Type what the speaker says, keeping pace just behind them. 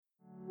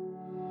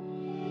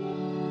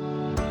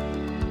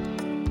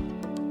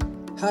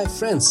Hi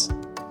friends,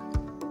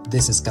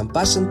 this is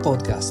Compassion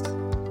Podcast.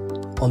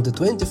 On the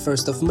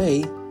 21st of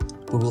May,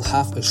 we will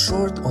have a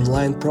short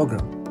online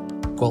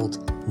program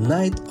called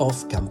Night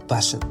of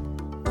Compassion,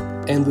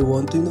 and we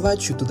want to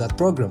invite you to that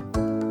program.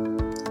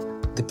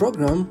 The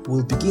program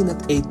will begin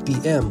at 8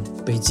 p.m.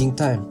 Beijing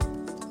time.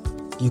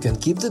 You can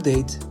keep the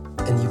date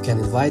and you can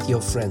invite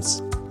your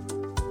friends.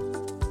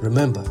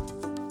 Remember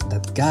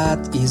that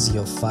God is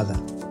your Father.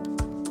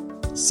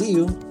 See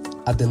you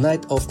at the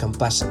Night of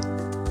Compassion.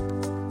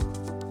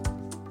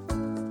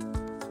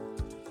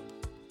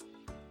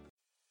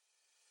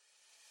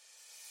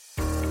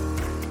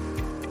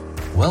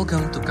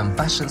 Welcome to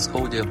Compassion's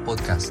audio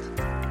podcast.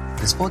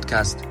 This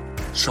podcast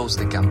shows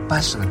the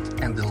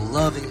compassionate and the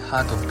loving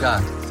heart of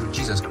God through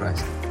Jesus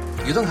Christ.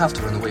 You don't have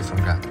to run away from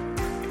God,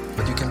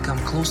 but you can come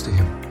close to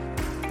Him.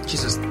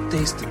 Jesus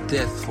tasted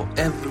death for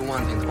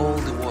everyone in all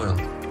the world,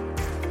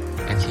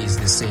 and He is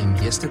the same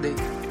yesterday,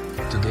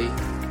 today,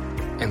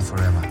 and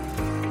forever.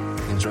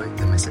 Enjoy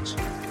the message.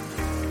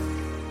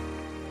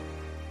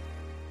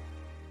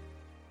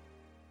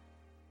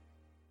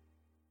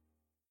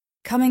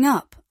 Coming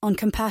up on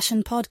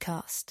Compassion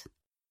Podcast.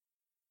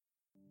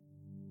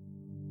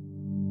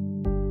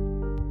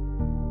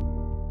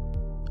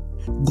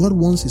 God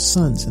wants His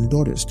sons and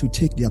daughters to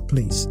take their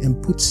place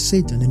and put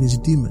Satan and his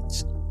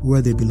demons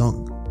where they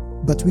belong.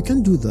 But we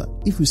can't do that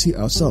if we see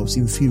ourselves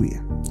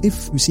inferior,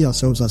 if we see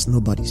ourselves as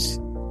nobodies.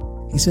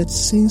 He said,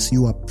 since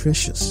you are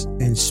precious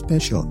and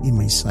special in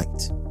my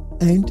sight,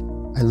 and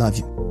I love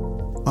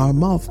you. Our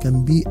mouth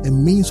can be a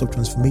means of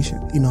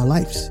transformation in our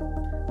lives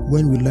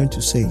when we learn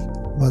to say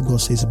what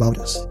God says about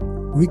us.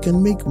 We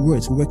can make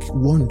words work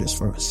wonders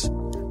for us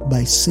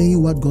by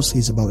saying what God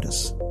says about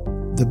us.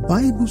 The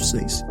Bible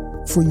says,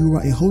 for you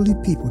are a holy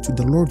people to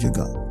the Lord your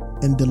God,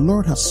 and the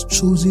Lord has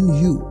chosen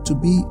you to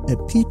be a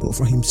people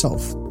for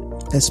Himself,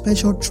 a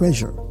special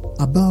treasure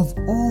above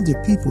all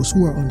the peoples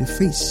who are on the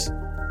face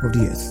of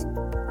the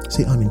earth.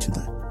 Say amen to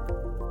that.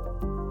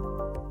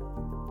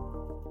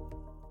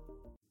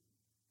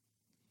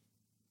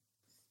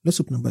 Let's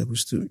open our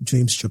Bibles to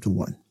James chapter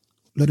 1.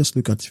 Let us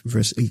look at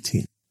verse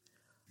 18.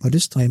 But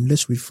this time,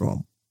 let's read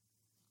from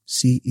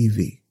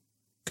CEV,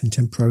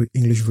 Contemporary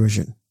English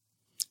Version.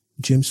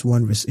 James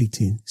 1 verse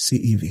 18,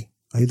 CEV.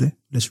 Are you there?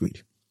 Let's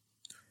read.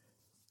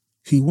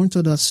 He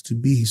wanted us to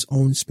be His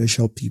own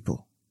special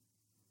people.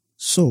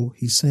 So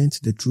He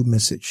sent the true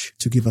message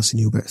to give us a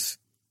new birth.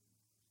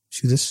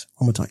 See this?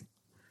 One more time.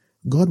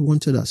 God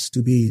wanted us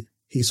to be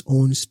His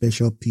own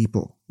special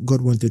people.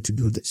 God wanted to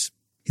do this.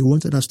 He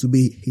wanted us to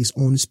be His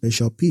own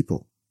special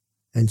people.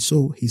 And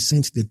so He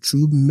sent the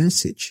true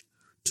message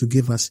to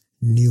give us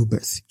new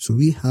birth. So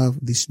we have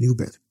this new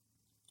birth.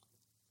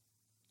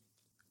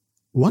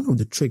 One of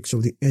the tricks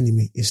of the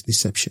enemy is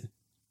deception.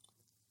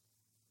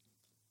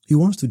 He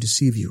wants to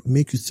deceive you,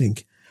 make you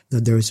think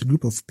that there is a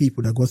group of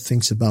people that God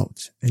thinks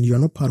about, and you are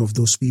not part of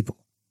those people.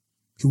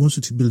 He wants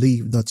you to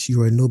believe that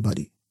you are a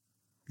nobody.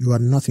 You are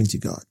nothing to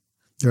God.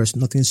 There is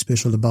nothing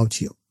special about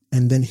you.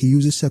 And then he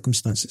uses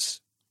circumstances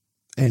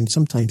and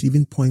sometimes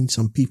even point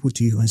some people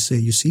to you and say,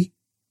 you see,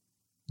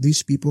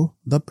 these people,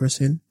 that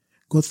person,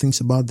 God thinks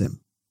about them,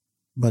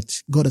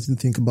 but God doesn't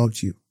think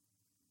about you.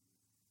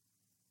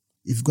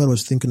 If God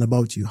was thinking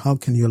about you, how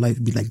can your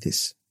life be like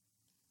this?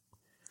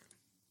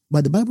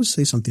 But the Bible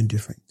says something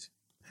different.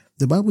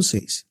 The Bible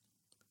says,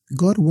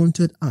 God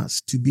wanted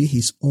us to be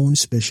His own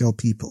special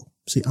people.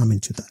 Say amen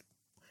to that.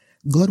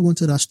 God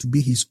wanted us to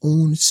be His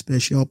own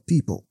special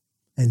people.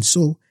 And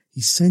so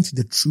He sent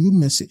the true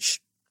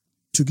message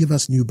to give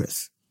us new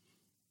birth.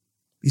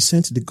 He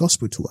sent the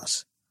gospel to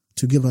us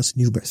to give us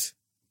new birth.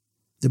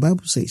 The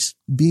Bible says,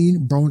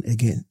 being born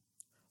again,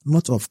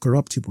 not of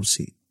corruptible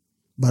seed,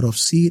 but of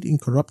seed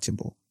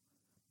incorruptible,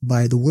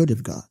 by the word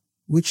of God,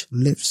 which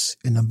lives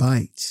and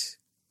abides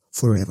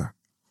forever.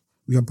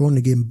 We are born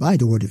again by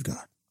the word of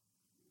God.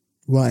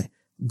 Why?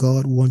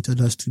 God wanted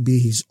us to be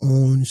His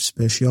own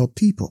special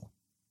people.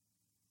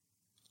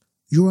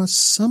 You are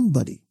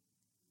somebody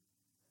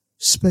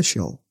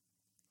special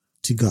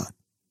to God.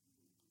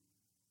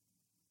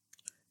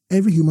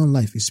 Every human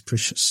life is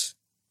precious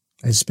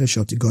and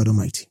special to God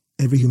Almighty.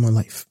 Every human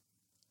life.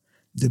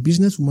 The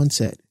businesswoman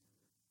said,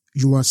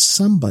 you are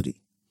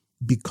somebody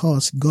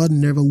because God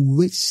never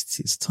wastes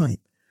His time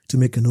to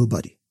make a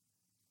nobody.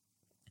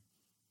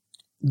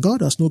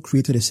 God has not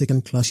created a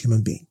second-class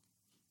human being.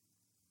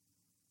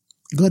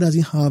 God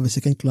doesn't have a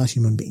second-class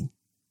human being.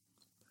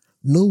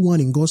 No one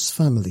in God's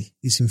family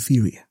is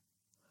inferior.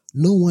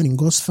 No one in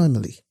God's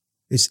family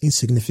is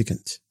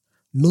insignificant.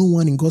 No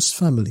one in God's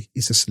family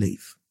is a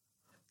slave.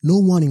 No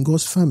one in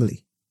God's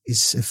family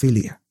is a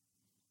failure.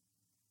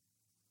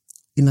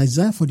 In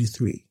Isaiah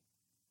 43,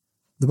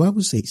 the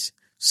Bible says,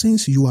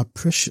 since you are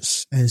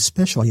precious and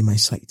special in my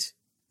sight,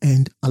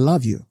 and I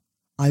love you,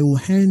 I will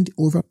hand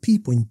over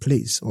people in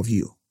place of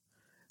you,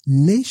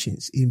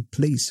 nations in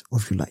place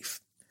of your life.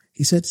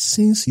 He said,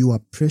 since you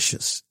are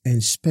precious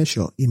and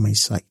special in my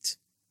sight,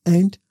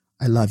 and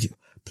I love you.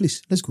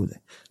 Please, let's go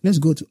there. Let's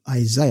go to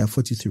Isaiah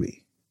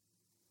 43,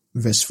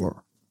 verse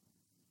 4.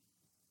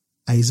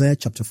 Isaiah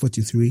chapter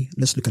 43.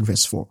 Let's look at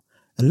verse 4.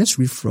 And let's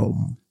read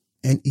from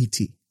NET,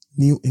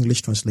 New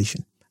English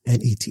Translation,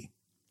 NET.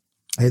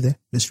 Are you there?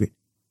 Let's read.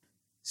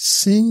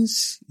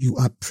 Since you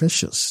are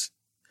precious.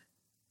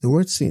 The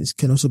word since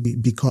can also be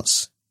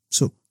because.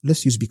 So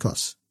let's use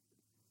because.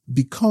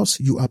 Because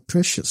you are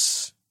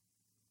precious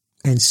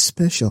and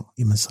special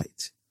in my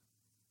sight.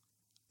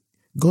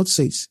 God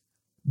says,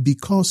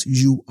 because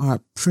you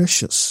are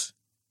precious.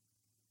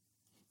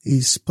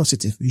 Is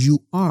positive.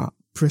 You are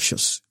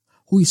precious.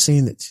 Who is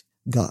saying it?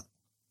 God.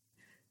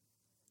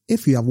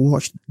 If you have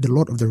watched The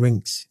Lord of the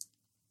Rings,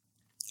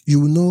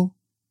 you will know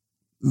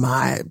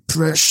my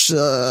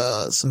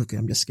precious. Okay,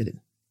 I'm just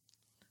kidding.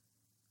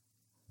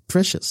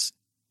 Precious.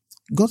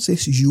 God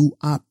says you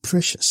are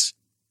precious.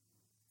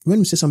 When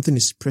we say something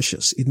is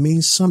precious, it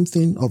means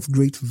something of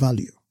great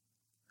value,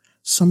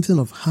 something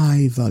of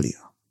high value.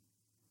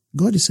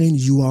 God is saying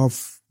you are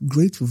of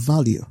great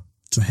value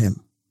to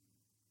Him.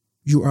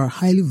 You are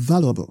highly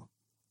valuable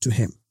to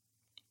Him.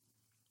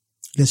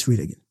 Let's read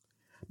again.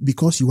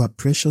 Because you are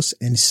precious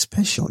and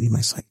special in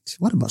my sight.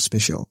 What about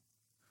special?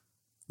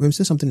 When we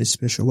say something is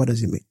special, what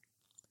does it mean?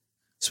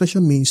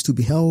 Special means to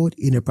be held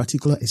in a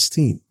particular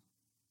esteem.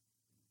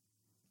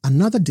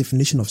 Another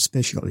definition of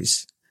special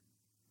is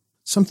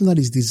something that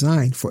is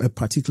designed for a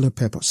particular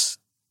purpose.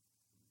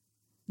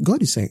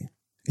 God is saying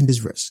in this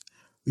verse,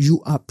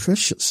 you are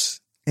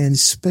precious and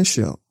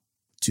special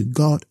to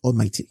God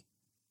Almighty.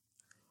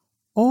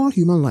 All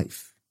human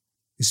life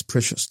is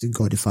precious to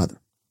God the Father.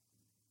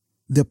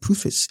 The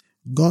proof is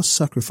God's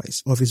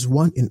sacrifice of His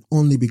one and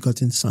only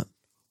begotten Son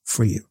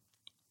for you.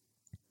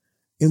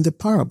 In the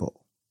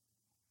parable,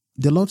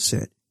 the Lord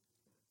said,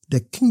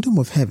 the kingdom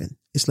of heaven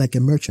is like a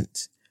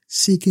merchant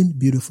seeking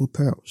beautiful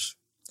pearls.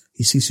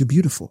 He sees you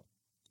beautiful.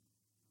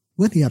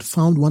 When he had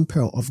found one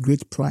pearl of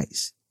great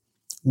price,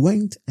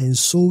 went and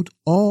sold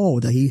all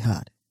that he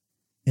had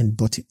and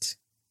bought it.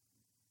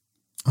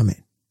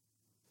 Amen.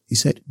 He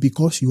said,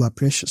 because you are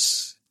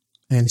precious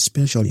and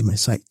special in my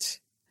sight,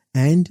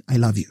 and I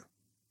love you.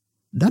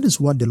 That is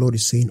what the Lord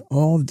is saying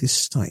all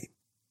this time.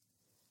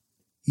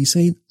 He's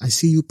saying, I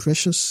see you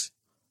precious,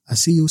 I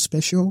see you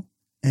special,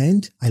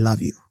 and I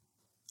love you.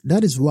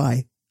 That is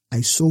why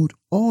I sold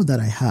all that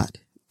I had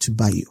to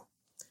buy you.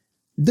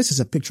 This is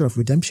a picture of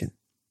redemption.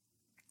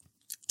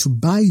 To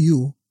buy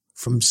you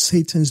from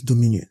Satan's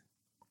dominion,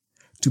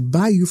 to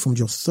buy you from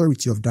the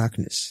authority of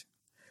darkness,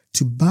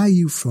 to buy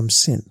you from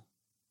sin.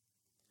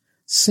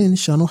 Sin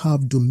shall not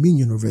have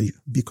dominion over you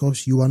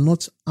because you are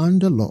not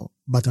under law,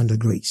 but under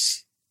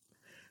grace.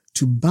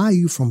 To buy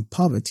you from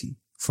poverty,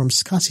 from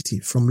scarcity,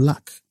 from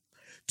lack,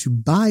 to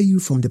buy you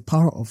from the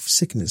power of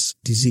sickness,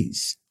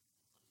 disease.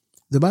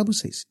 The Bible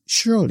says,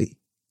 surely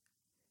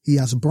He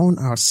has borne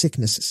our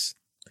sicknesses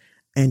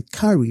and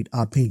carried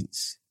our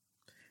pains.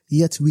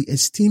 Yet we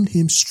esteemed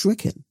Him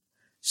stricken,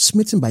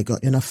 smitten by God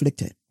and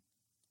afflicted.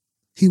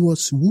 He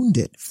was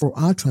wounded for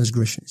our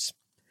transgressions.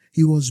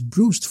 He was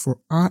bruised for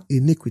our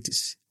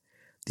iniquities.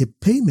 The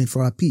payment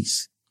for our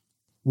peace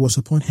was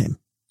upon Him,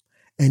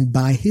 and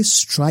by His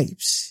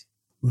stripes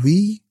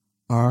we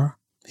are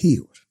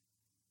healed.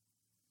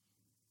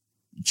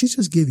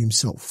 Jesus gave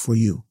Himself for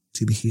you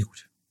to be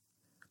healed.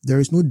 There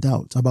is no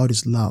doubt about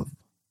His love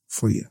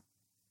for you.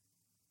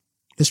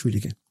 Let's read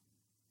again.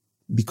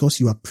 Because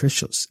you are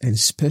precious and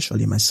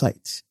special in my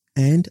sight,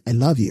 and I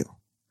love you,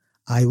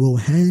 I will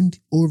hand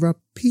over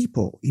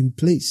people in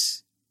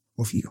place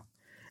of you,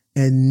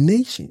 and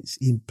nations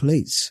in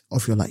place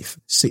of your life.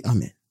 Say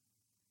amen.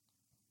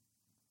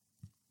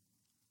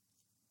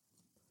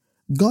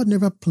 God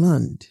never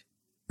planned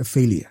a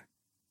failure.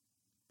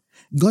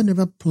 God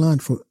never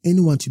planned for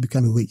anyone to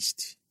become a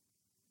waste.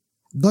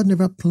 God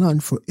never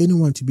planned for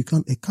anyone to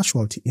become a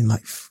casualty in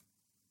life.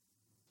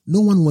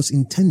 No one was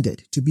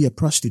intended to be a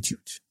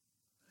prostitute.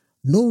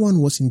 No one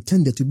was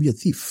intended to be a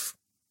thief.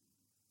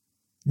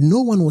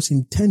 No one was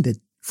intended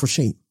for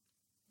shame.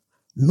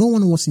 No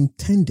one was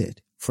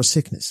intended for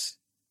sickness.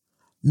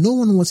 No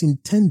one was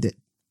intended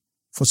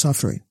for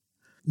suffering.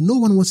 No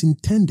one was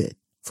intended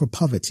for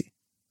poverty.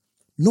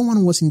 No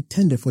one was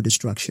intended for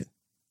destruction.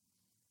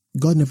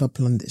 God never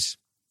planned this.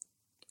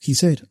 He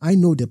said, I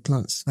know the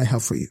plans I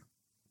have for you.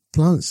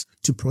 Plans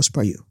to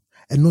prosper you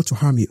and not to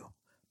harm you.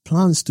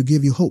 Plans to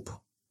give you hope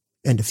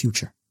and the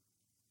future.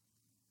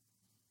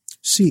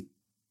 See,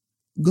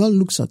 God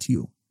looks at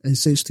you and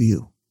says to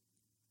you,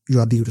 you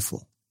are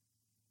beautiful.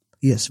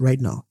 Yes, right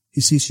now,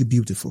 He sees you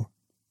beautiful.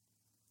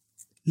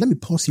 Let me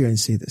pause here and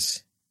say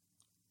this.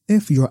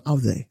 If you're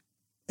out there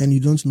and you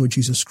don't know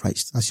Jesus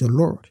Christ as your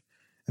Lord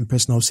and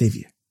personal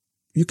Savior,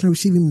 you can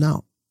receive Him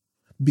now.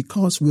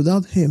 Because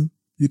without Him,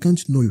 you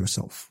can't know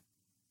yourself.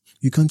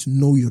 You can't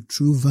know your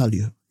true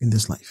value in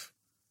this life.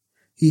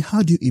 He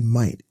had you in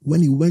mind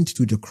when He went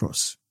to the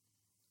cross.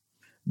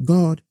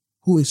 God,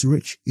 who is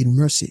rich in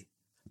mercy,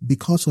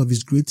 because of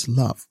His great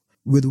love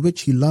with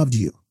which He loved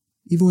you,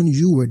 even when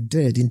you were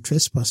dead in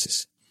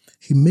trespasses,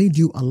 He made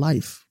you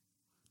alive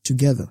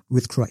together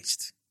with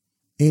Christ.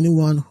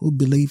 Anyone who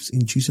believes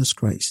in Jesus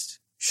Christ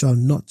shall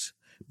not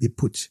be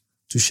put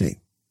to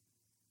shame.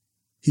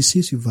 He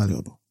sees you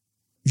valuable.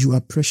 You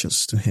are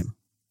precious to him.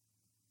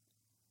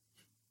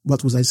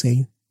 What was I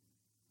saying?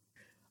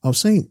 I was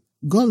saying,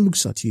 God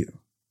looks at you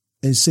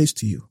and says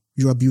to you,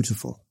 you are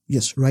beautiful.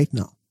 Yes, right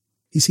now.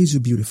 He sees you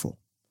beautiful.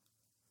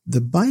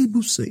 The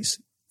Bible says,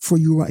 for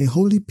you are a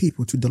holy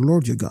people to the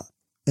Lord your God,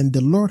 and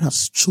the Lord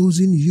has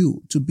chosen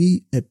you to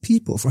be a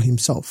people for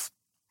himself,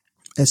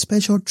 a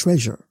special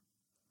treasure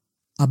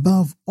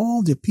above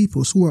all the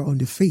peoples who are on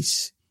the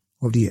face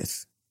of the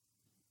earth.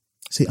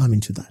 Say amen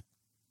to that.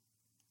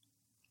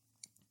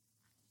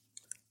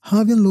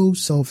 Having low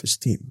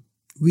self-esteem,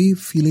 we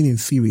feeling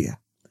inferior,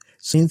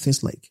 saying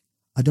things like,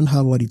 I don't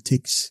have what it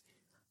takes,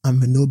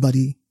 I'm a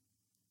nobody.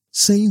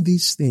 Saying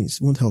these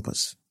things won't help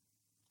us.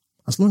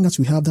 As long as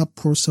we have that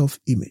poor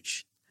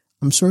self-image,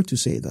 I'm sorry to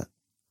say that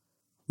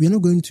we are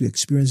not going to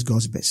experience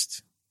God's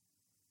best.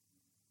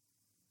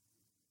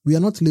 We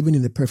are not living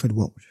in a perfect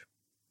world.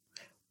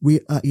 We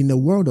are in a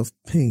world of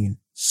pain,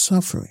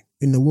 suffering,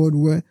 in a world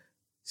where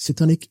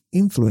satanic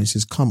influence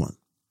is common.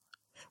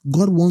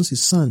 God wants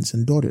his sons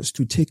and daughters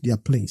to take their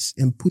place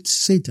and put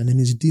Satan and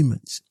his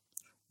demons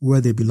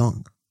where they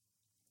belong.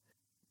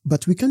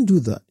 But we can't do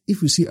that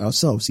if we see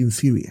ourselves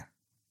inferior,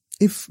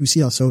 if we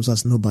see ourselves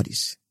as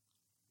nobodies.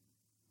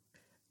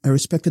 A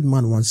respected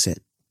man once said,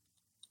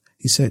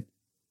 he said,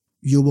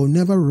 you will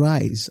never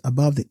rise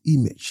above the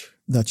image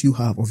that you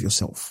have of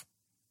yourself.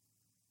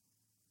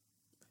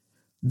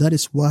 That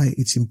is why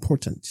it's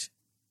important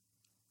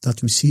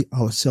that we see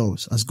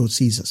ourselves as God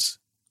sees us.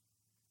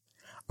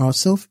 Our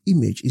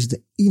self-image is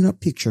the inner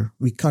picture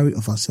we carry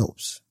of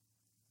ourselves.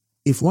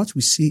 If what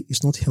we see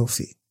is not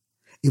healthy,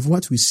 if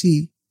what we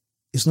see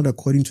is not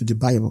according to the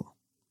Bible,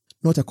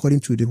 not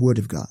according to the Word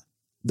of God,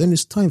 then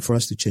it's time for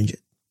us to change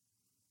it.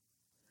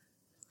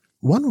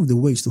 One of the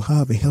ways to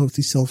have a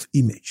healthy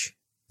self-image,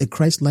 a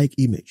Christ-like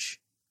image,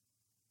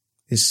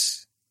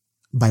 is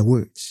by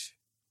words.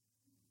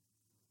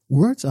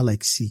 Words are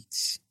like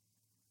seeds.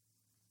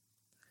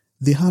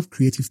 They have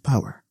creative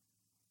power.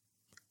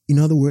 In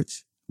other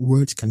words,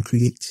 words can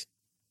create.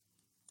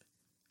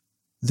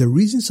 The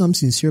reason some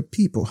sincere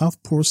people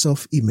have poor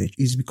self-image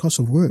is because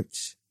of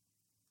words.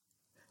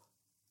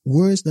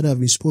 Words that have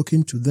been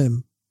spoken to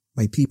them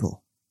by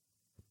people,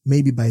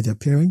 maybe by their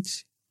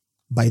parents,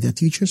 by their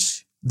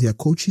teachers, their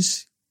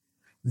coaches,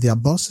 their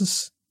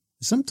bosses,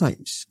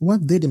 sometimes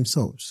what they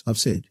themselves have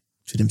said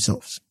to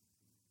themselves.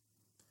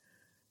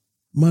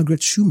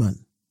 Margaret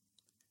Schumann,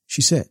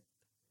 she said,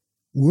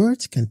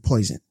 words can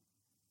poison,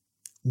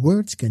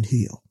 words can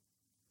heal,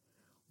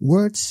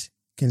 words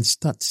can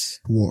start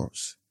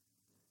wars,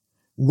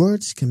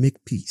 words can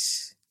make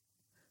peace,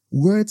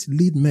 words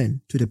lead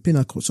men to the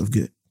pinnacles of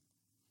good,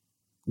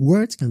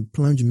 words can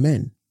plunge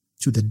men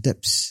to the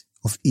depths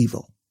of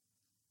evil.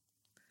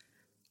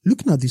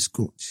 Looking at this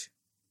quote,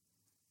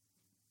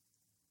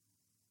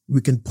 we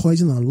can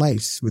poison our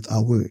lives with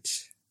our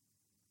words.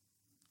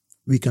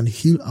 We can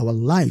heal our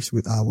lives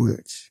with our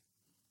words.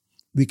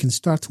 We can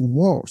start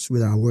wars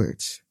with our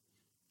words.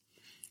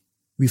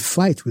 We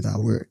fight with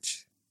our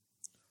words.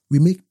 We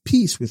make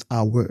peace with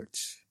our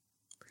words.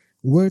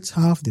 Words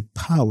have the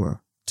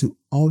power to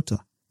alter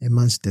a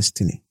man's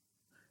destiny.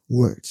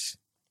 Words.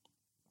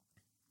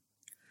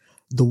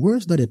 The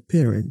words that a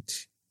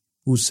parent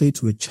will say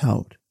to a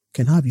child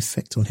can have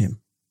effect on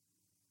him.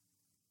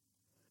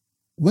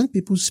 When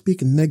people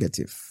speak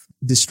negative,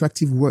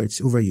 destructive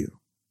words over you,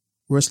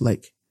 words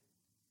like,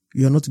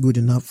 you are not good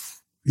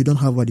enough, you don't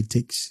have what it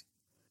takes,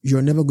 you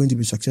are never going to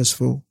be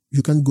successful,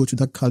 you can't go to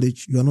that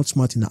college, you are not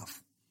smart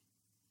enough.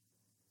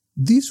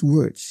 These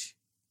words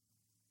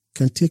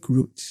can take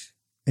root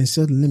and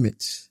set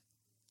limits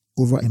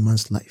over a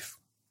man's life.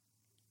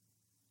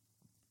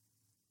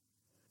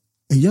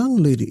 A young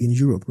lady in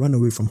Europe ran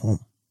away from home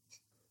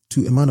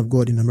to a man of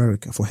God in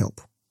America for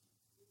help.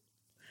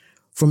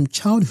 From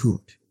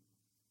childhood,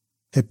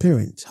 her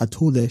parents had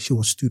told her she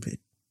was stupid,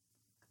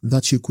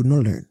 that she could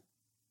not learn,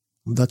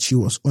 that she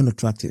was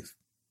unattractive,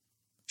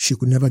 she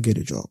could never get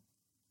a job,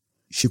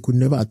 she could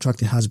never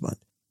attract a husband.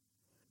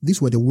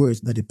 These were the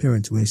words that the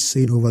parents were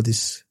saying over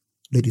this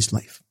lady's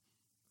life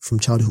from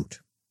childhood.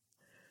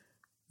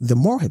 The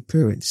more her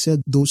parents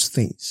said those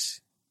things,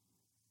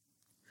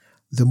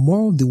 the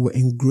more they were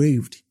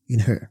engraved in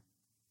her,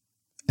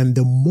 and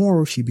the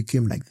more she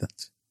became like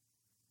that.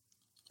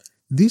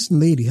 This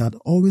lady had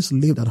always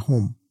lived at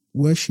home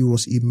where she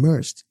was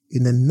immersed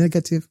in a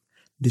negative,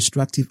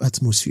 destructive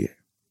atmosphere.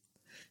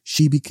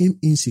 She became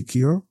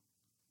insecure,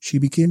 she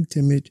became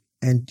timid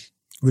and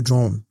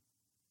withdrawn.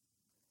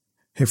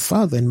 Her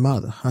father and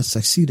mother had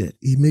succeeded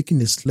in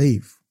making a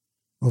slave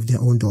of their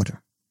own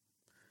daughter,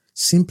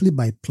 simply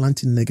by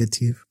planting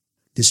negative,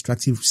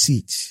 destructive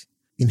seeds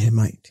in her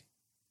mind.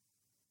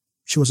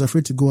 She was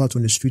afraid to go out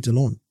on the street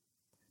alone.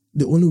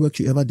 The only work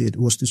she ever did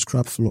was to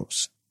scrub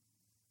floors.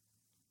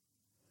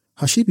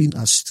 Had she been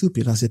as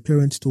stupid as her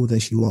parents told her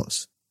she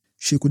was,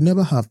 she could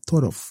never have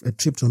thought of a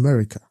trip to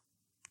America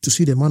to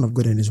see the man of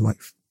God and his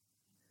wife.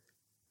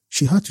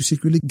 She had to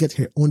secretly get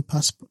her own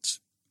passport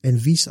and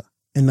visa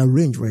and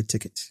arrange for a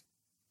ticket.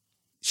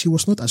 She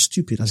was not as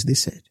stupid as they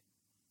said.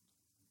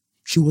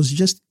 She was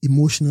just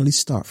emotionally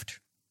starved.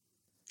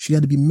 She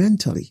had been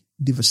mentally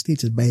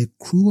devastated by a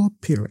cruel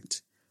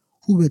parent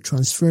who were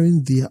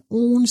transferring their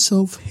own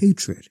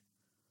self-hatred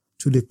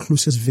to the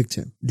closest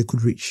victim they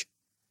could reach,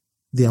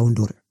 their own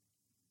daughter.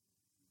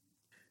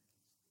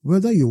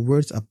 Whether your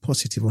words are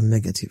positive or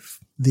negative,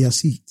 they are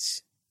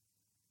seeds.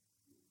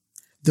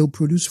 They'll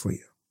produce for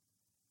you,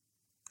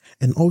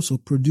 and also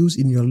produce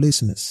in your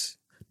listeners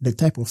the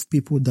type of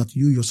people that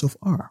you yourself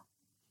are.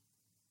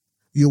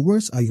 Your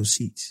words are your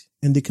seeds,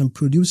 and they can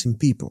produce in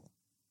people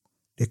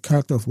the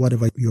character of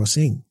whatever you are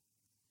saying.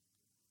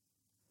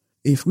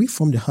 If we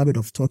form the habit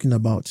of talking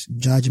about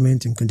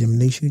judgment and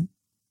condemnation,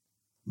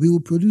 we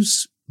will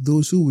produce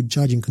those who will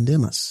judge and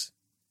condemn us.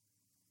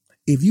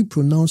 If you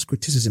pronounce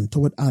criticism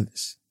toward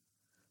others,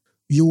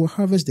 you will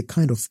harvest the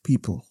kind of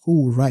people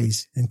who will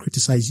rise and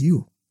criticize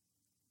you.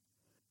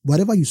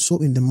 Whatever you sow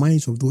in the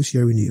minds of those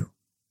hearing you,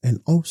 and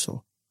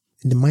also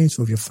in the minds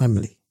of your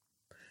family,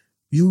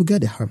 you will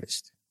get a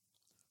harvest.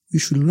 You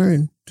should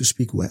learn to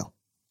speak well.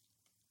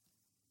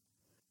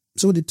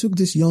 So they took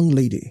this young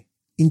lady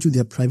into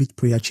their private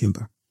prayer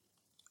chamber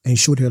and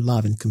showed her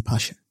love and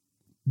compassion.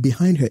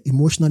 Behind her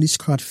emotionally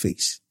scarred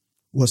face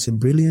was a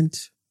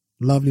brilliant,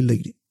 lovely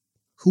lady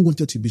who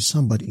wanted to be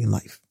somebody in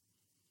life.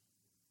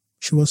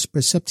 She was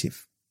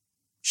perceptive.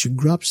 She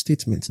grabbed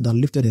statements that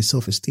lifted her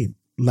self-esteem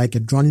like a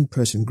drowning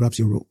person grabs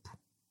a rope.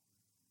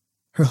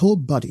 Her whole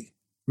body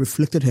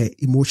reflected her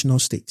emotional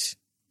state.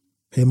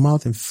 Her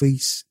mouth and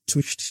face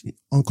twitched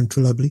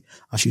uncontrollably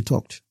as she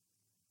talked.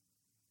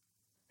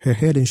 Her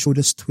head and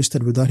shoulders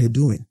twisted without her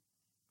doing.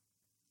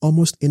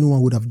 Almost anyone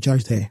would have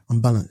judged her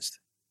unbalanced.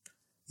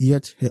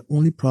 Yet her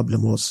only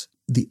problem was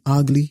the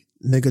ugly,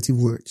 negative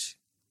words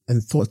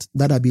and thoughts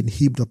that had been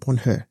heaped upon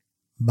her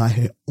by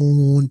her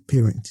own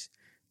parents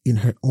in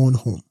her own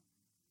home.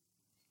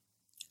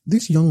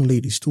 This young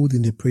lady stood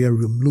in the prayer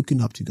room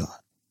looking up to God.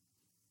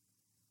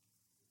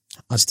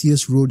 As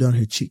tears rolled down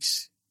her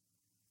cheeks,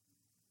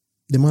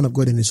 the man of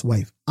God and his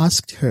wife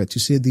asked her to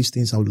say these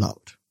things out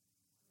loud.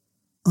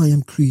 I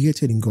am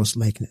created in God's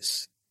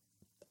likeness.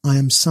 I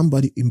am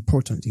somebody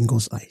important in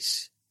God's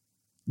eyes.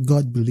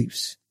 God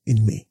believes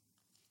in me.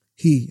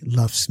 He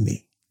loves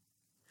me.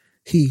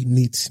 He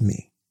needs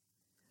me.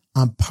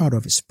 I'm part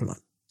of his plan.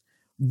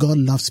 God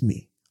loves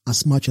me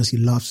as much as he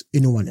loves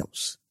anyone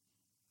else.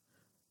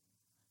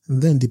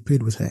 And then they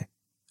prayed with her.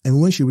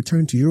 And when she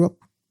returned to Europe,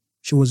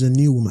 she was a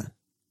new woman.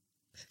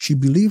 She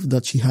believed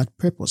that she had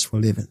purpose for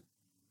living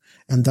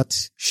and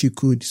that she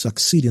could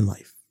succeed in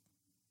life,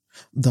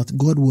 that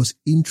God was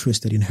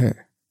interested in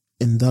her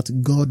and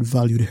that God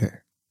valued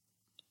her.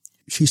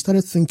 She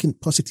started thinking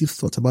positive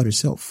thoughts about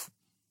herself,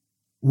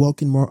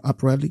 walking more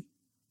uprightly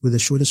with her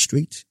shoulders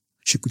straight.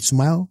 She could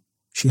smile.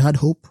 She had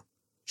hope.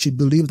 She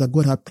believed that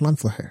God had planned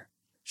for her.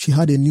 She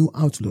had a new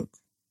outlook.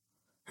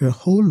 Her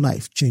whole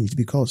life changed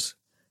because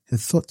her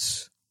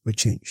thoughts were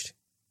changed.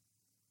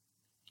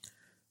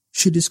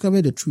 She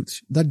discovered the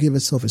truth that gave her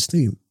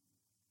self-esteem.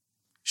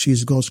 She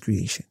is God's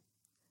creation.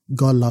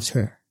 God loves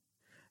her.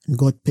 And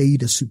God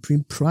paid a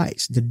supreme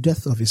price, the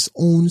death of his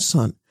own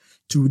son,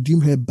 to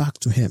redeem her back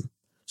to him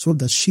so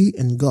that she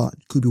and God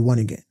could be one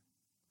again,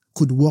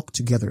 could walk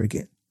together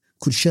again,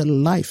 could share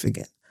life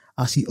again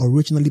as he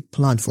originally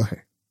planned for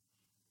her.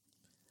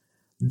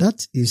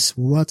 That is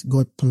what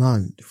God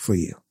planned for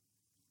you.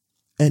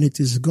 And it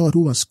is God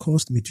who has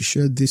caused me to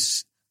share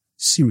this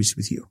series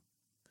with you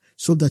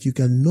so that you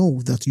can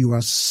know that you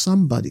are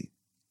somebody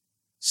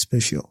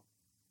special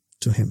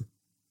to him.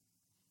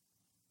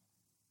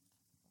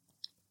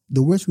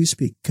 The words we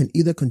speak can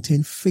either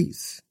contain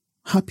faith,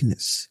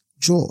 happiness,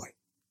 joy,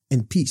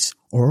 and peace,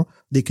 or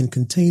they can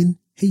contain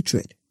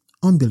hatred,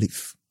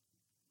 unbelief,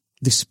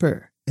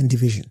 despair, and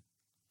division.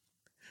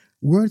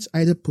 Words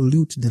either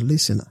pollute the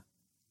listener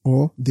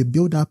or they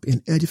build up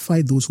and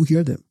edify those who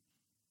hear them.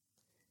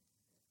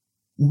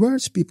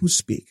 Words people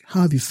speak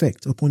have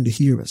effect upon the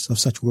hearers of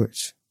such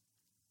words.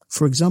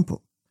 For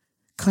example,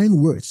 kind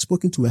words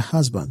spoken to a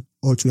husband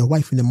or to a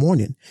wife in the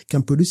morning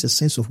can produce a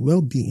sense of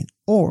well-being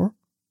or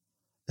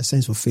a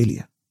sense of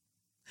failure.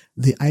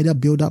 They either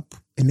build up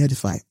and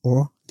edify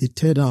or they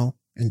tear down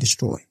and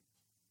destroy.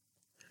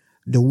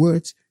 The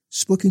words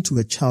spoken to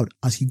a child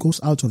as he goes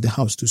out of the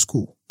house to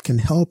school can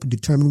help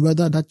determine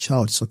whether that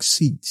child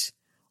succeeds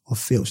or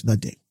fails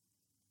that day.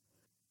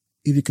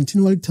 If you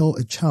continually tell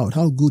a child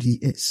how good he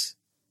is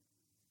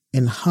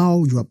and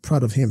how you are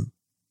proud of him,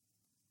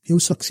 he will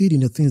succeed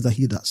in the things that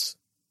he does.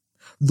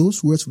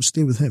 Those words will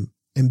stay with him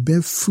and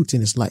bear fruit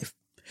in his life.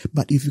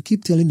 But if you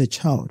keep telling the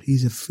child he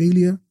is a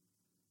failure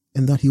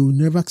and that he will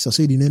never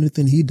succeed in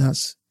anything he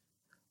does,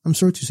 I'm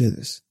sorry to say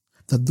this,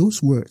 that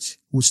those words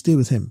will stay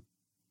with him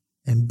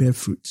and bear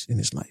fruit in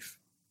his life.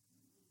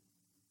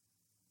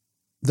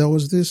 There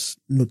was this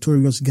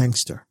notorious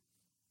gangster.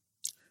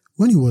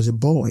 When he was a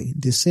boy,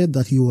 they said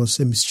that he was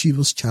a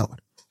mischievous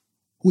child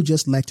who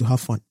just liked to have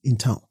fun in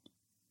town.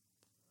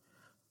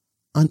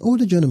 An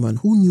older gentleman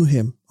who knew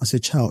him as a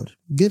child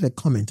gave a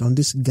comment on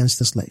this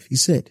gangster's life. He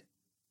said,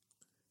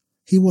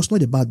 he was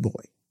not a bad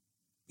boy.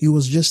 He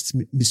was just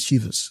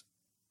mischievous.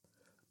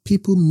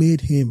 People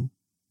made him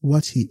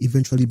what he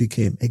eventually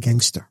became, a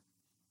gangster.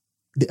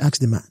 They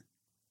asked the man,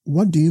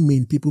 "What do you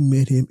mean people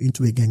made him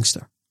into a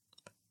gangster?"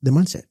 The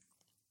man said,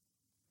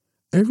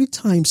 "Every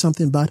time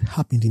something bad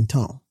happened in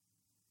town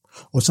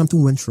or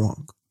something went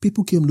wrong,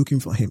 people came looking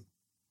for him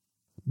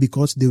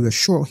because they were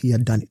sure he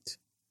had done it.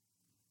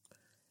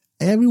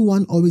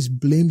 Everyone always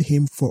blamed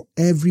him for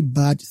every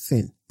bad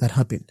thing that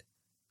happened.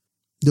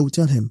 They would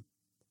tell him,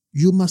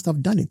 'You must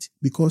have done it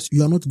because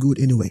you are not good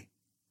anyway.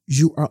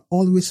 You are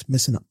always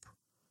messing up.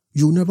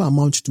 You will never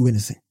amount to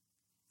anything.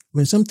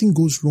 When something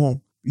goes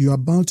wrong, you are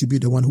bound to be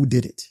the one who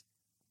did it.'"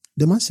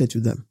 The man said to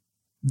them,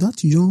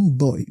 that young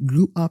boy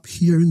grew up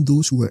hearing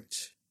those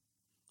words.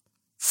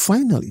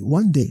 Finally,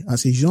 one day,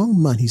 as a young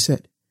man, he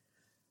said,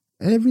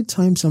 "Every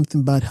time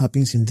something bad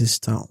happens in this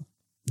town,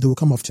 they will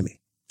come after me.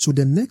 So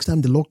the next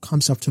time the Lord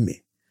comes after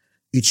me,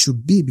 it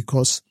should be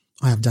because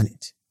I have done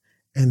it."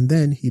 And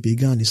then he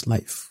began his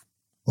life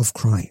of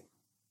crime.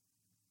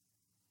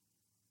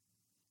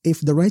 If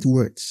the right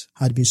words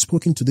had been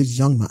spoken to this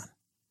young man,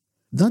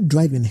 that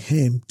driving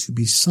him to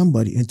be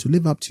somebody and to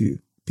live up to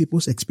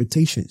people's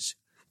expectations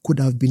could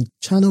have been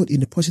channeled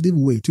in a positive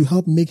way to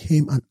help make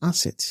him an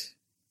asset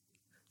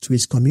to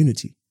his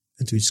community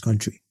and to his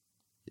country.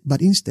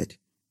 But instead,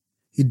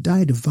 he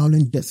died a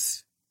violent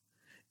death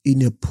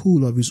in a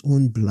pool of his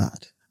own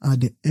blood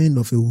at the end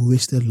of a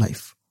wasted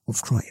life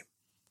of crime.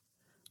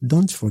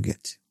 Don't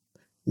forget,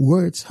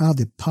 words have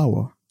the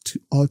power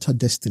to alter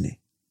destiny.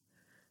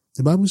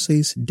 The Bible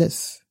says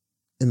death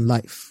and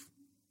life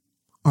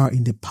are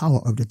in the power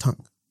of the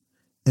tongue,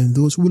 and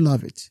those who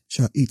love it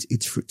shall eat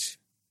its fruit.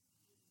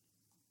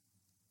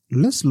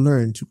 Let's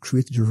learn to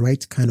create the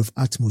right kind of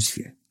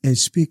atmosphere and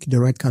speak the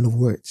right kind of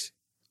words,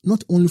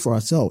 not only for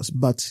ourselves,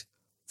 but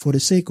for the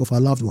sake of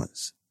our loved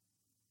ones.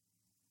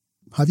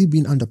 Have you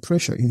been under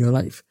pressure in your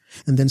life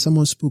and then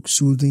someone spoke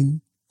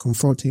soothing,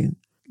 comforting,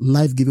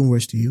 life-giving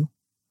words to you?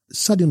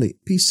 Suddenly,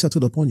 peace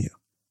settled upon you,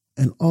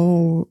 and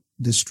all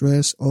the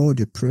stress, all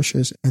the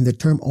pressures, and the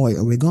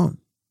turmoil were gone.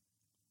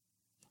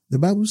 The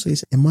Bible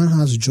says a man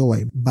has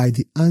joy by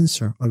the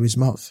answer of his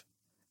mouth,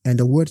 and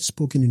the word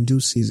spoken in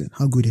due season.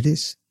 How good it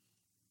is.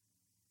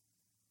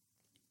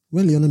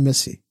 When Lionel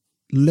Messi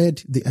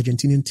led the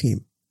Argentinian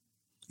team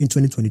in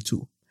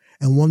 2022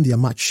 and won their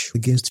match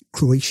against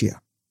Croatia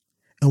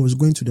and was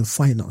going to the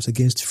finals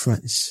against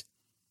France,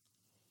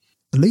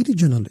 a lady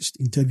journalist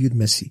interviewed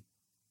Messi,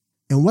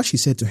 and what she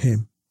said to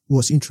him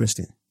was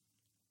interesting.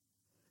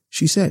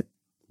 She said,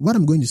 "What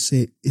I'm going to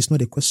say is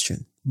not a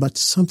question, but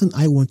something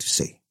I want to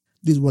say."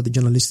 This is what the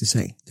journalist is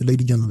saying, the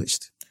lady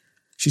journalist.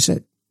 She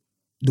said,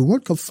 "The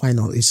World Cup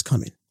final is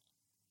coming,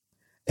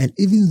 and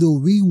even though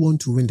we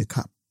want to win the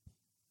cup,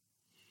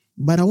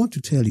 but I want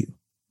to tell you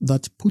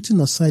that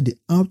putting aside the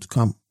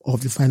outcome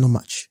of the final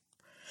match,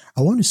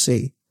 I want to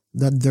say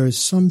that there is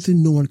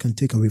something no one can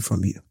take away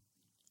from you.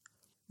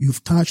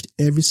 You've touched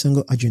every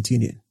single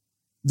Argentinian.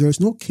 There is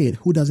no kid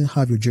who doesn't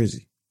have your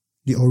jersey.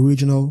 The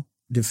original,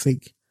 the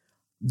fake,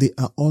 they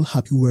are all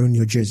happy wearing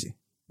your jersey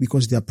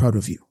because they are proud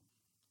of you.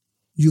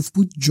 You've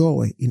put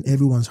joy in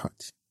everyone's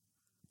heart.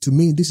 To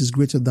me, this is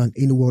greater than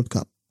any World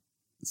Cup.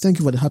 Thank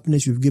you for the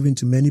happiness you've given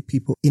to many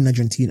people in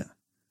Argentina.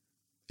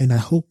 And I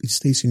hope it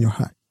stays in your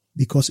heart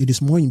because it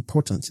is more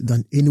important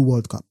than any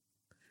World Cup.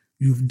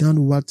 You've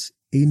done what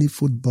any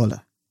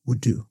footballer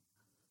would do.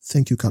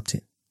 Thank you,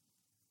 Captain."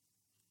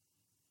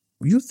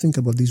 You think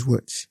about these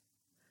words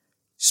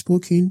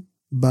spoken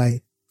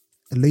by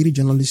a lady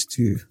journalist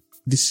to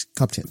this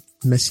captain,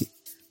 Messi.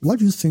 What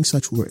do you think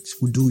such words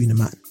would do in a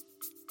man?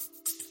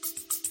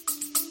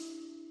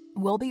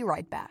 We'll be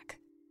right back.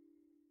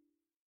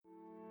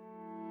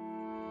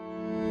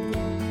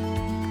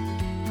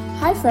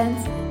 Hi friends,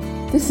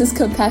 this is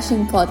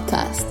Compassion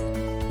Podcast.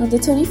 On the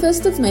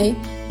 21st of May,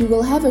 we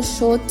will have a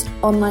short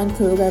online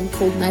program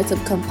called Night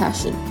of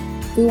Compassion.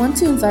 We want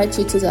to invite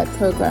you to that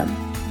program.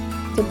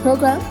 The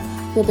program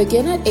will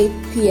begin at 8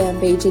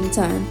 p.m. Beijing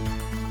time.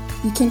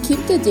 You can keep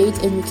the date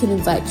and you can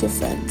invite your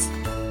friends.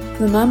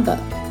 Remember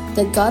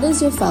that God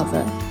is your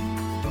Father.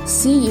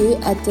 See you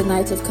at the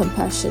Night of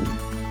Compassion.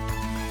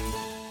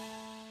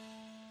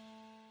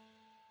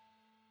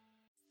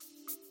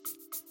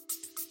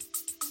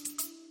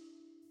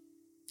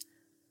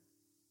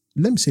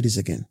 Let me say this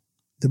again.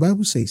 The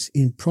Bible says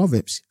in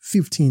Proverbs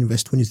 15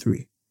 verse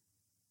 23.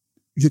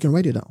 You can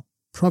write it down.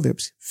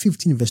 Proverbs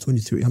 15 verse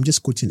 23. I'm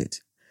just quoting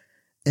it.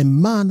 "A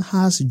man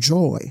has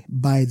joy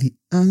by the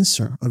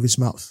answer of his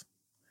mouth,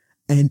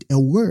 and a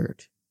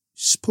word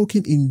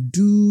spoken in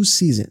due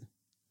season."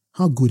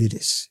 How good it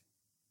is.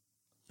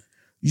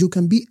 You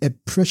can be a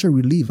pressure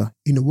reliever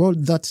in a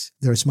world that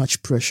there is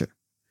much pressure.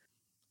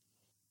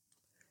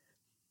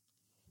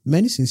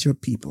 Many sincere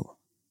people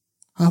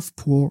have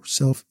poor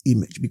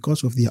self-image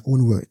because of their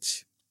own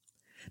words.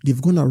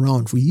 They've gone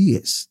around for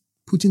years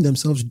putting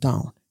themselves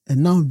down,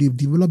 and now they've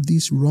developed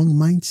these wrong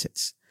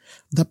mindsets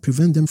that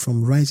prevent them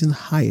from rising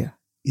higher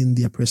in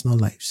their personal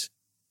lives.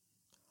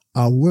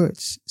 Our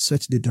words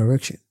set the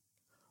direction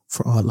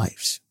for our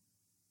lives.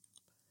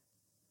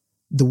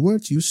 The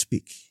words you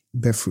speak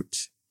bear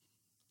fruit.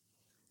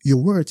 Your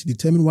words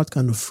determine what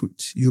kind of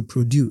fruit you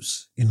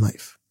produce in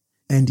life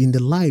and in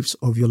the lives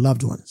of your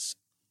loved ones.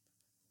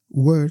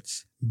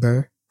 Words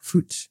bear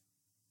fruit.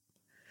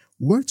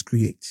 Words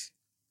create.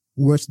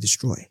 Words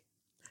destroy.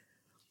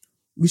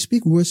 We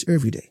speak words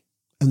every day,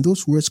 and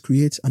those words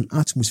create an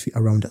atmosphere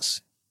around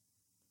us.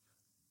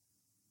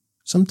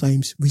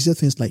 Sometimes we say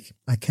things like,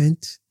 I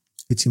can't,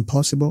 it's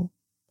impossible,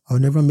 I'll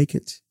never make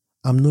it,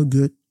 I'm no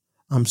good,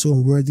 I'm so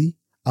unworthy,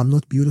 I'm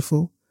not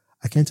beautiful,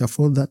 I can't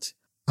afford that,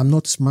 I'm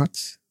not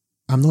smart,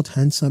 I'm not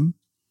handsome.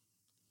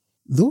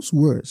 Those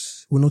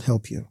words will not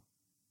help you.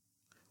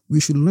 We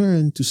should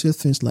learn to say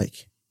things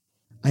like,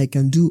 I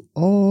can do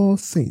all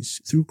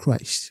things through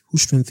Christ who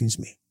strengthens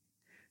me.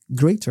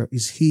 Greater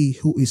is he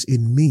who is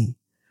in me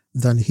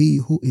than he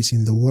who is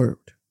in the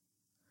world.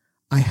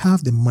 I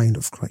have the mind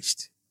of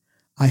Christ.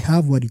 I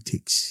have what it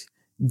takes.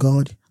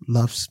 God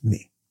loves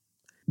me.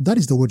 That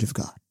is the word of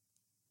God.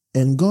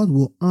 And God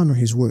will honor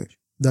his word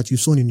that you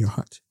sown in your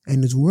heart.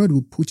 And his word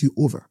will put you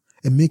over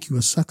and make you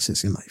a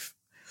success in life.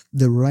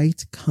 The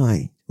right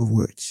kind of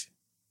words.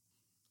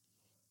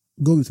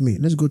 Go with me.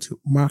 Let's go to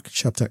Mark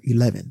chapter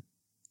 11.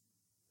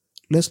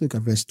 Let's look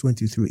at verse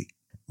 23.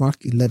 Mark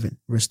 11,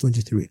 verse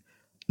 23.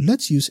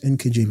 Let's use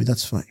NKJV.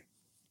 That's fine.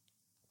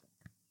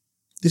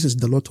 This is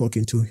the Lord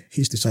talking to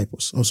his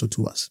disciples, also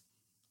to us.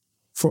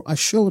 For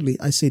assuredly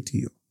I say to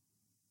you,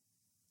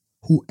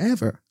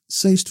 whoever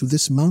says to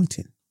this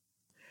mountain,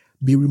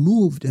 be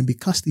removed and be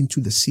cast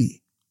into the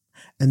sea,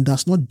 and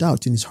does not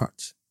doubt in his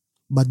heart,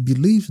 but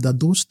believes that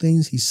those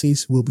things he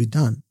says will be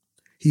done,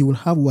 he will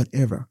have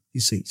whatever he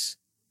says.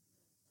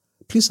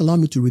 Please allow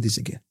me to read this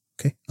again,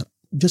 okay?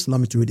 Just allow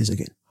me to read this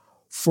again.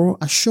 For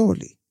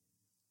assuredly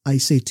I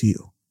say to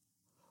you,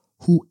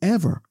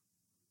 whoever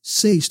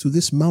says to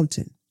this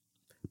mountain,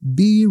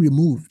 be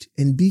removed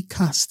and be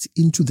cast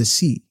into the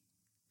sea,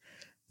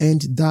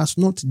 and does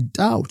not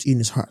doubt in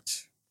his heart,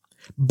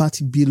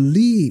 but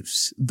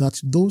believes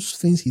that those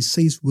things he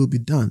says will be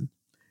done,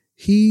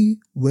 he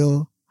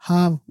will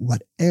have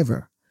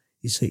whatever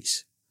he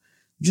says.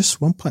 Just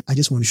one part I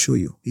just want to show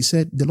you.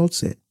 The Lord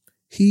said,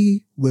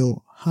 he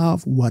will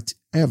have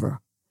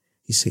whatever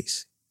he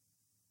says.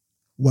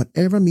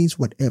 Whatever means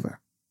whatever.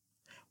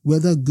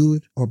 Whether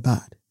good or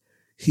bad,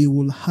 he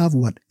will have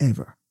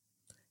whatever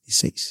he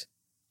says.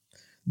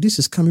 This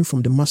is coming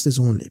from the Master's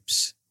own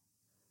lips.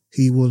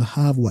 He will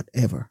have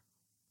whatever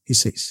he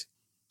says.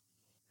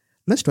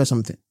 Let's try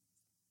something.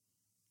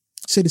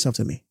 Say this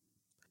after me.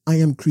 I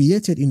am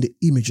created in the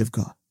image of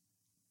God.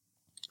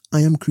 I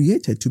am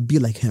created to be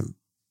like him.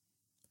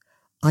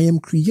 I am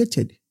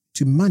created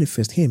to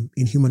manifest him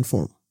in human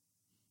form.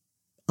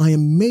 I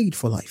am made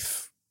for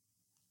life.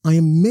 I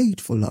am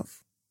made for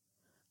love.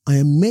 I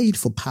am made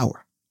for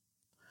power.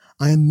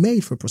 I am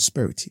made for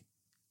prosperity.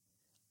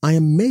 I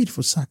am made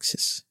for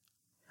success.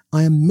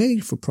 I am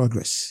made for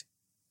progress.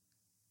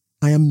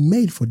 I am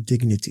made for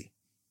dignity.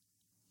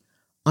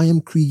 I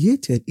am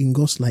created in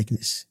God's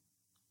likeness.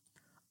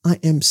 I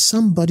am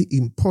somebody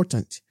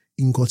important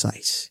in God's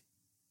eyes.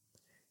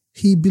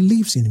 He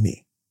believes in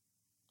me.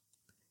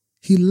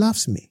 He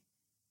loves me.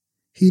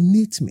 He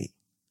needs me.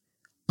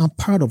 I'm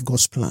part of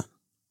God's plan.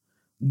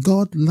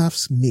 God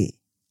loves me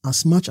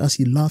as much as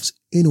he loves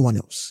anyone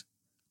else.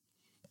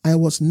 I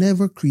was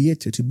never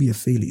created to be a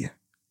failure.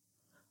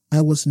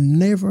 I was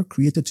never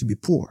created to be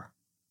poor.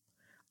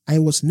 I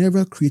was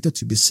never created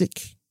to be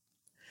sick.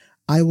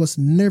 I was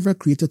never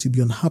created to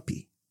be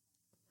unhappy.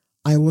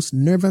 I was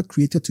never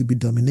created to be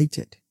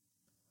dominated.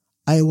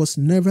 I was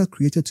never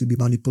created to be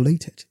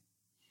manipulated.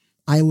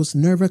 I was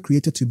never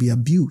created to be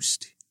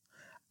abused.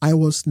 I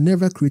was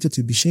never created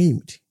to be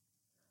shamed.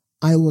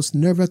 I was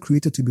never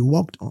created to be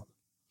walked on.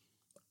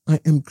 I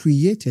am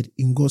created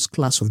in God's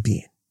class of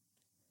being,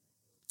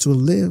 to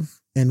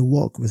live and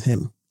walk with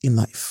him in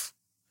life.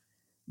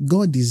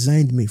 God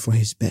designed me for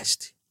his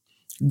best.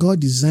 God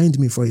designed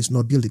me for his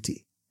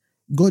nobility.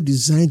 God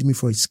designed me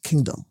for his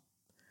kingdom.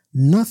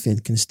 Nothing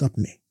can stop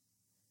me.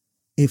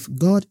 If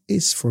God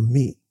is for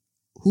me,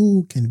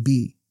 who can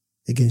be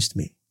against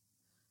me?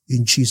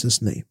 In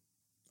Jesus' name,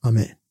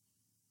 amen.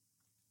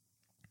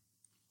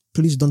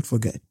 Please don't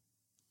forget,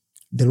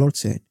 the Lord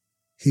said,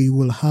 he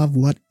will have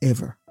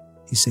whatever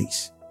he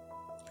says.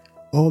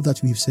 All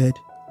that we've said,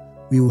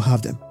 we will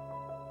have them.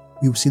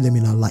 We will see them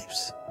in our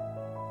lives.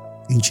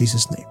 In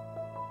Jesus' name.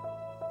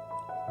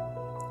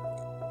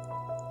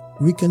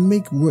 We can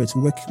make words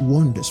work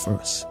wonders for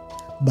us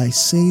by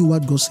saying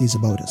what God says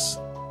about us.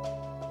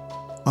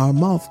 Our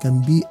mouth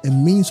can be a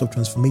means of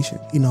transformation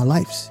in our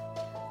lives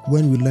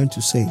when we learn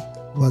to say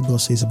what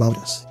God says about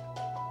us.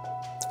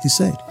 He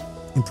said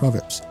in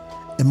Proverbs,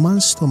 a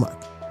man's stomach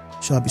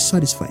shall be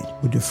satisfied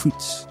with the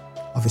fruits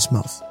of his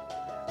mouth.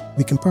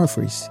 We can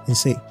paraphrase and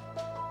say,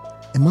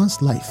 a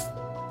man's life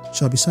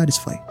shall be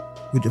satisfied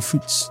with the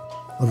fruits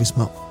of his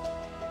mouth.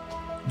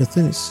 The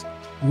thing is,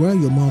 where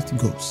your mouth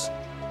goes,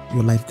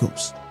 your life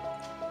goes.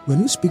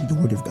 When you speak the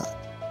word of God,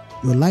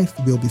 your life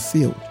will be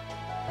filled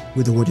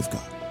with the word of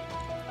God.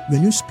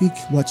 When you speak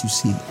what you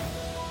see,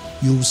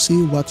 you will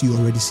see what you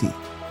already see.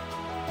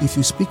 If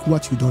you speak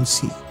what you don't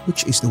see,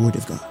 which is the word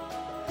of God,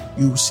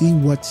 you will see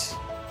what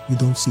you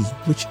don't see,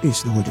 which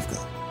is the Word of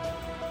God.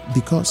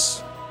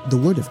 Because the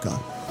Word of God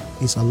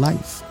is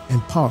alive and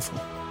powerful,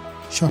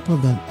 sharper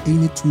than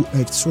any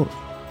two-edged sword,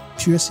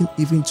 piercing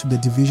even to the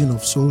division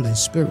of soul and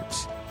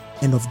spirit,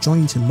 and of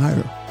joint and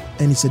marrow,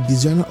 and is a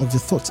discerner of the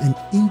thoughts and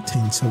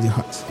intents of the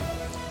heart.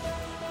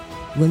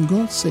 When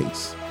God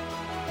says,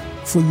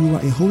 "For you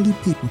are a holy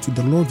people to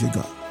the Lord your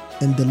God,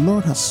 and the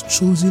Lord has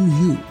chosen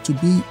you to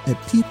be a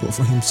people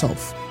for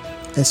himself,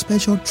 a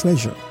special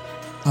treasure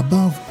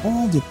above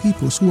all the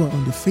peoples who are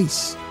on the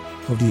face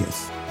of the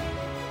earth."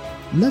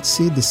 Let's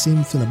say the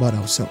same thing about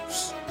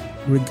ourselves,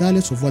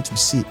 regardless of what we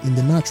see in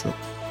the natural.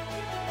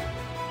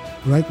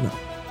 Right now,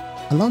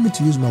 allow me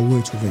to use my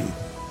words over you.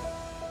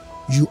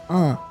 You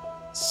are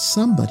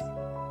somebody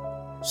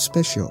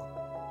special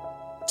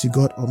to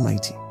God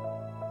Almighty,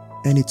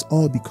 and it's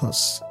all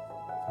because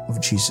of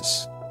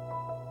Jesus.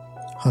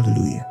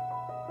 Hallelujah.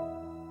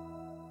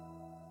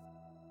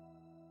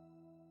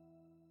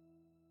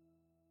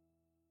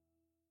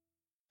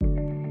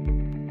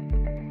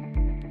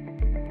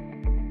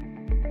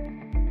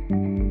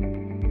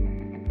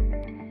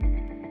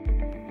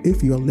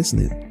 If you are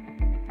listening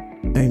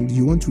and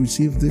you want to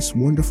receive this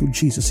wonderful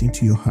Jesus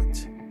into your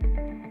heart,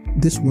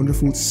 this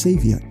wonderful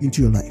Savior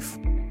into your life,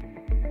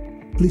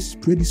 please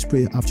pray this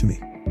prayer after me.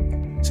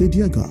 Say,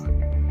 "Dear God,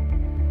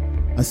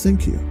 I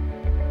thank you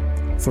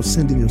for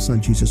sending your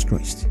Son Jesus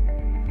Christ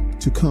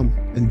to come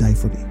and die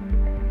for me.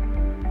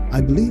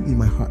 I believe in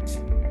my heart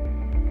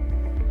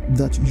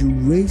that you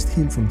raised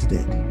him from the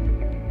dead.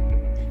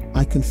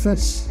 I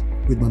confess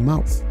with my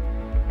mouth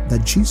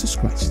that Jesus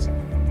Christ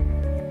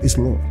is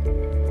Lord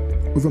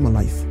over my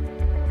life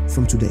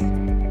from today.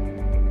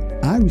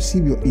 I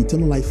receive your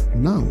eternal life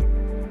now.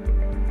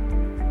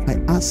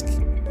 I ask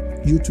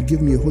you to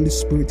give me a Holy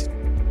Spirit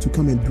to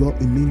come and dwell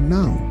in me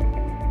now.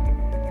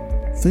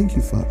 Thank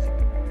you, Father,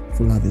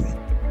 for loving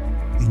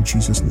me. In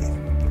Jesus' name.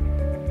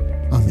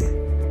 Amen.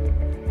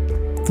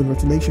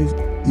 Congratulations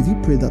if you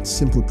prayed that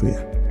simple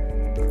prayer.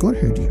 God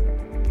heard you,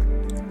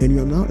 and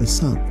you are now a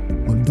son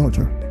or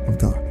daughter of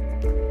God.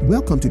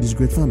 Welcome to this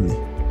great family,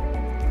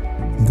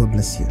 and God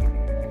bless you.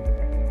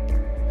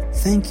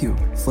 Thank you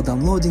for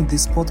downloading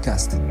this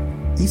podcast.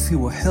 If you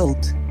were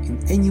helped in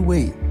any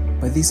way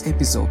by this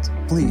episode,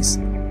 please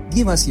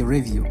give us your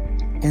review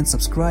and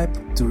subscribe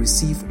to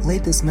receive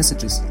latest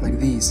messages like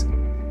these.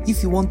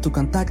 If you want to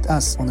contact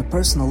us on a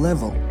personal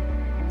level,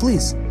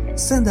 please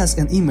send us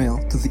an email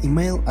to the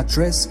email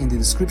address in the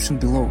description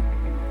below.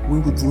 We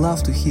would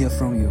love to hear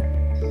from you.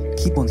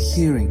 Keep on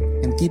hearing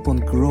and keep on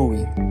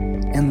growing.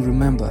 And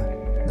remember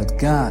that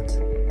God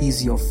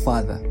is your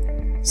Father.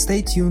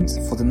 Stay tuned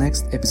for the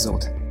next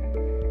episode.